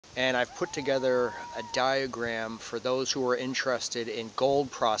and I've put together a diagram for those who are interested in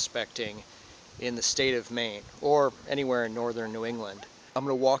gold prospecting in the state of Maine or anywhere in northern New England. I'm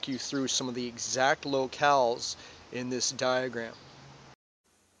going to walk you through some of the exact locales in this diagram.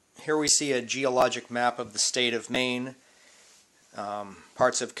 Here we see a geologic map of the state of Maine,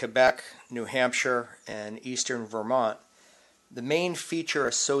 parts of Quebec, New Hampshire, and eastern Vermont. The main feature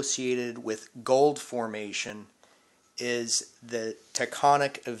associated with gold formation is the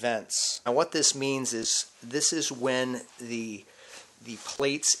tectonic events. Now what this means is this is when the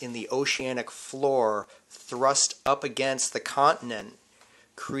plates in the oceanic floor thrust up against the continent,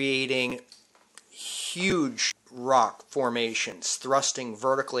 creating huge rock formations thrusting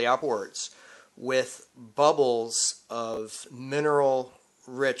vertically upwards with bubbles of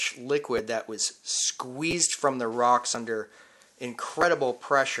mineral-rich liquid that was squeezed from the rocks under incredible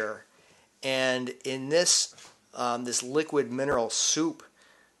pressure. And in this liquid mineral soup,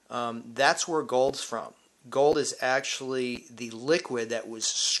 that's where gold's from. Gold is actually the liquid that was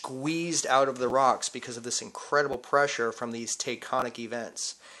squeezed out of the rocks because of this incredible pressure from these tectonic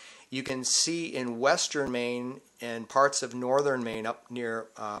events. You can see in western Maine and parts of northern Maine up near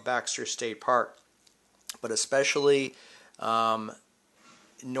Baxter State Park, but especially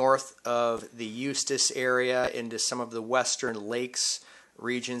north of the Eustis area into some of the western lakes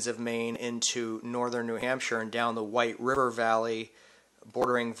regions of Maine into northern New Hampshire and down the White River Valley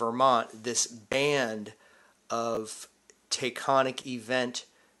bordering Vermont, this band of tectonic event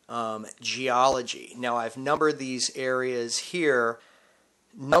geology. Now I've numbered these areas here.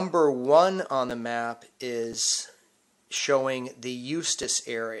 Number 1 on the map is showing the Eustis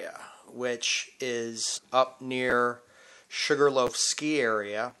area, which is up near Sugarloaf Ski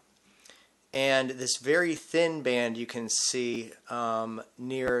Area. And this very thin band you can see to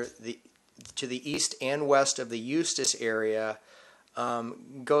the east and west of the Eustis area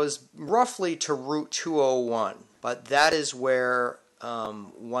goes roughly to Route 201. But that is where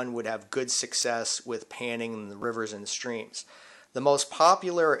one would have good success with panning the rivers and streams. The most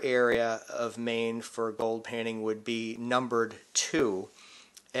popular area of Maine for gold panning would be numbered 2,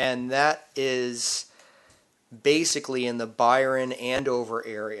 and that is basically in the Byron Andover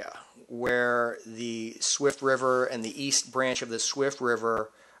area, where the Swift River and the east branch of the Swift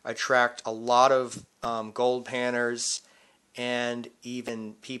River attract a lot of gold panners and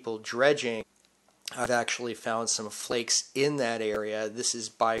even people dredging. I've actually found some flakes in that area. This is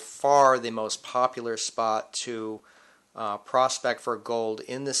by far the most popular spot to prospect for gold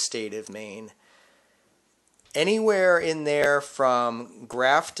in the state of Maine. Anywhere in there from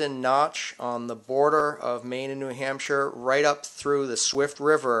Grafton Notch on the border of Maine and New Hampshire right up through the Swift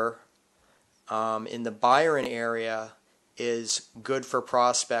River in the Byron area is good for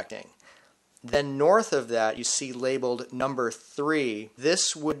prospecting. Then north of that you see labeled number 3.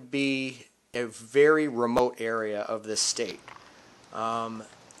 This would be a very remote area of the state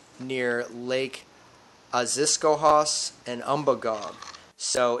near Lake Aziscohos and Umbagog.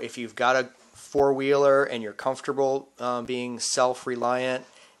 So if you've got a four-wheeler and you're comfortable being self-reliant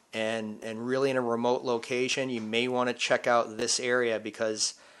and really in a remote location, you may want to check out this area,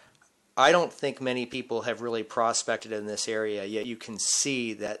 because I don't think many people have really prospected in this area, yet you can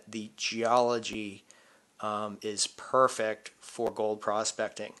see that the geology is perfect for gold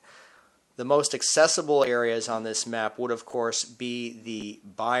prospecting. The most accessible areas on this map would of course be the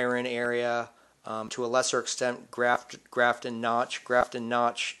Byron area, to a lesser extent Grafton Notch. Grafton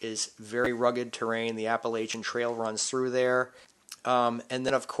Notch is very rugged terrain. The Appalachian Trail runs through there. And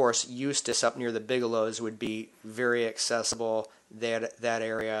then of course Eustis up near the Bigelows would be very accessible. That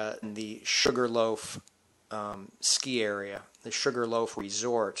area, and the Sugarloaf ski area, the Sugarloaf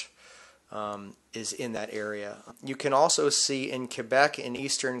Resort, is in that area. You can also see in Quebec, in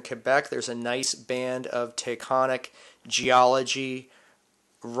eastern Quebec, there's a nice band of tectonic geology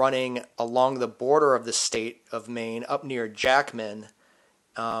running along the border of the state of Maine up near Jackman,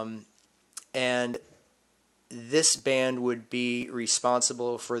 and this band would be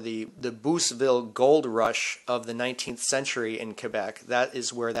responsible for the Booseville gold rush of the 19th century in Quebec. That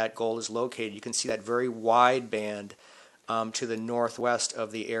is where that gold is located. You can see that very wide band to the northwest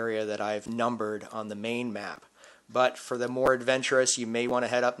of the area that I've numbered on the Maine map. But for the more adventurous, you may want to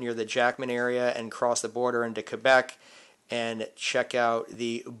head up near the Jackman area and cross the border into Quebec and check out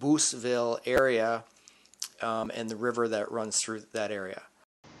the Booseville area and the river that runs through that area.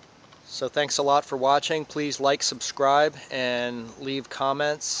 So thanks a lot for watching. Please like, subscribe, and leave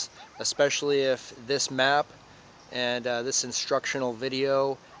comments, especially if this map and this instructional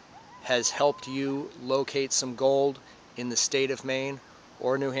video has helped you locate some gold in the state of Maine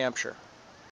or New Hampshire.